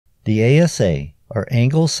The ASA, or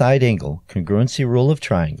angle-side-angle congruency rule of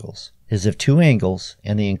triangles, is if two angles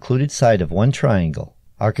and the included side of one triangle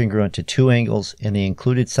are congruent to two angles and the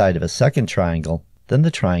included side of a second triangle, then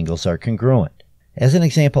the triangles are congruent. As an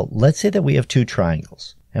example, let's say that we have two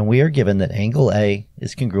triangles, and we are given that angle A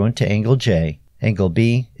is congruent to angle J, angle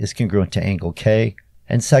B is congruent to angle K,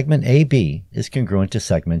 and segment AB is congruent to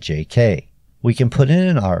segment JK. We can put in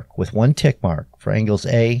an arc with one tick mark for angles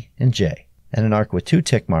A and J, and an arc with two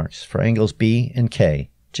tick marks for angles B and K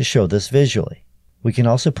to show this visually. We can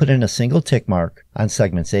also put in a single tick mark on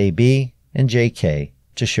segments AB and JK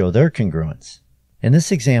to show their congruence. In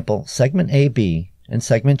this example, segment AB and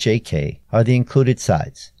segment JK are the included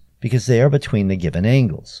sides because they are between the given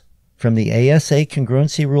angles. From the ASA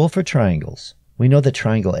congruency rule for triangles, we know that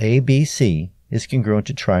triangle ABC is congruent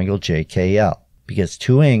to triangle JKL because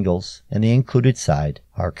two angles and the included side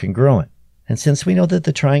are congruent. And since we know that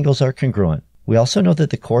the triangles are congruent, we also know that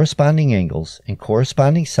the corresponding angles and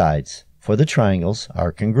corresponding sides for the triangles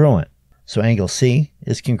are congruent. So angle C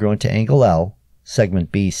is congruent to angle L,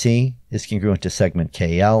 segment BC is congruent to segment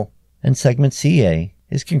KL, and segment CA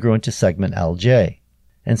is congruent to segment LJ.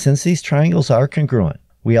 And since these triangles are congruent,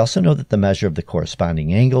 we also know that the measure of the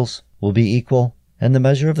corresponding angles will be equal, and the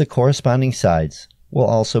measure of the corresponding sides will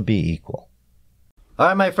also be equal.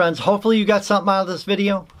 Alright my friends, hopefully you got something out of this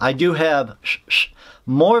video. I do have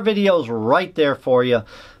more videos right there for you.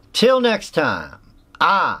 Till next time,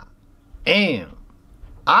 I am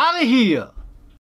out of here.